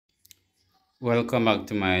Welcome back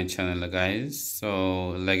to my channel, guys. So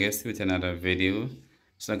legacy with another video.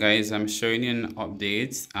 So guys, I'm showing you an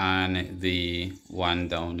update on the one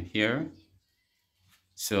down here.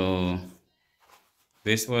 So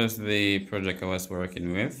this was the project I was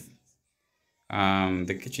working with.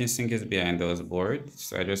 The kitchen sink is behind those boards,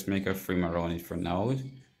 so I just make a frame around it for now.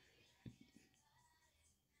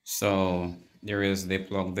 So there is the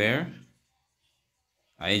plug there.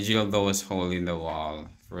 I drilled those holes in the wall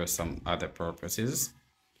for some other purposes.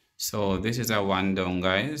 So this is a one down,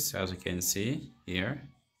 guys, as you can see here.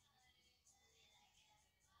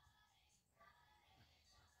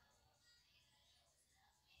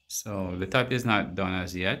 So the top is not done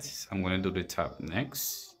as yet. So I'm going to do the top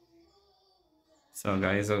next. So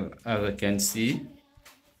guys, as you can see,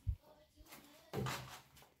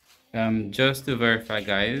 just to verify,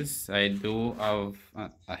 guys, I do have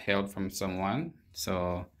a help from someone.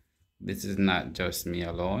 So this is not just me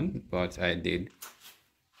alone, but I did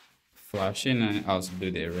flashing and also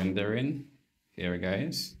do the rendering here,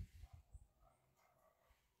 guys.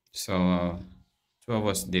 So two of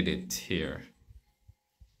us did it here.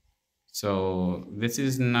 So this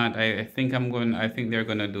is not, I think they're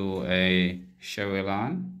gonna do a shovel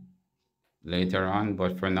on later on,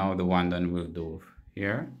 but for now the one done will do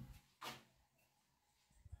here.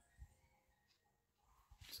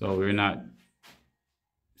 So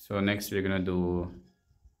next we're gonna do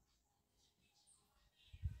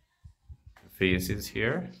faces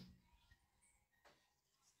here.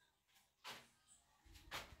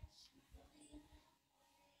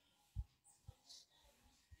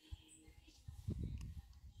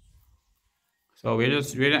 So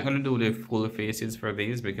we're not gonna do the full faces for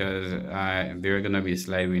these because they're gonna be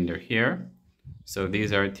slide window here. So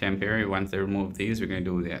these are temporary. Once they remove these, we're gonna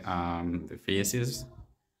do the faces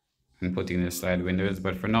and put in the slide windows.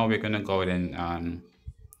 But for now, we're gonna go ahead and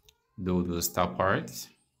do those top parts to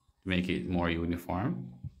make it more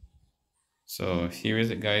uniform. So here is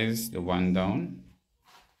it, guys, the one down.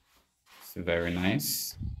 It's very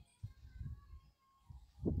nice.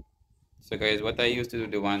 So guys, what I used to do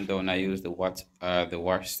the one down, I use the wash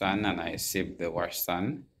stand, and I sieve the wash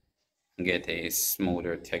stand and get a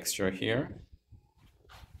smoother texture here.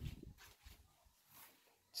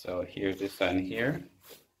 So here's the sun here.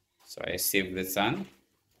 So I sieve the sun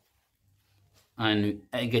and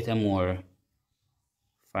I get a more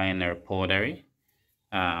finer powdery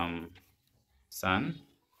sun.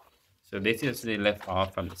 So this is the left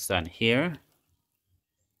off from the sun here.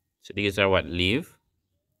 So these are what leave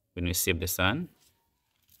when we sieve the sun.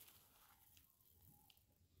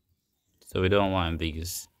 So we don't want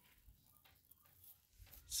these.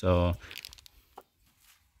 So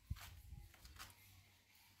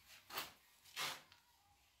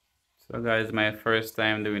guys, my first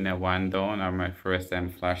time doing a one down or my first time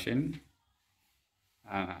flashing.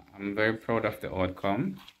 I'm very proud of the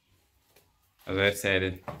outcome. As I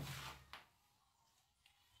said,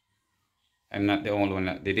 I'm not the only one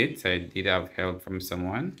that did it. I did have help from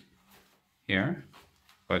someone here,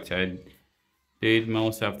 but I did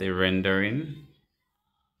most of the rendering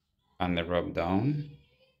and the rub down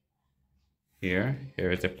here.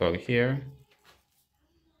 Here is a plug here.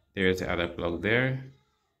 There's the other plug there.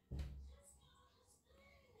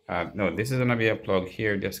 No, this is gonna be a plug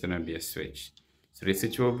here. Just gonna be a switch. So the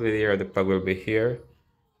switch will be there. The plug will be here.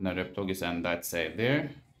 Another plug is on that side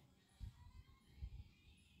there.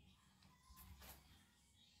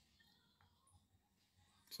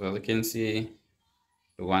 So as you can see,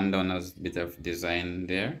 the one down has a bit of design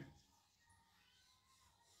there.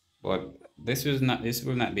 But this will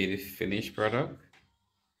not be the finished product.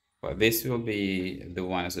 But this will be the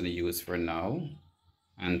one I'm gonna use for now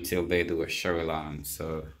until they do a shovel on.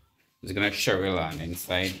 So it's gonna shovel on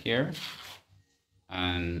inside here,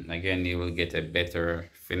 and again you will get a better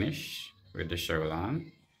finish with the shovel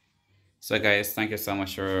on. So guys, thank you so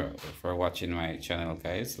much for watching my channel,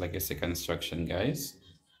 guys. Legacy Construction, guys.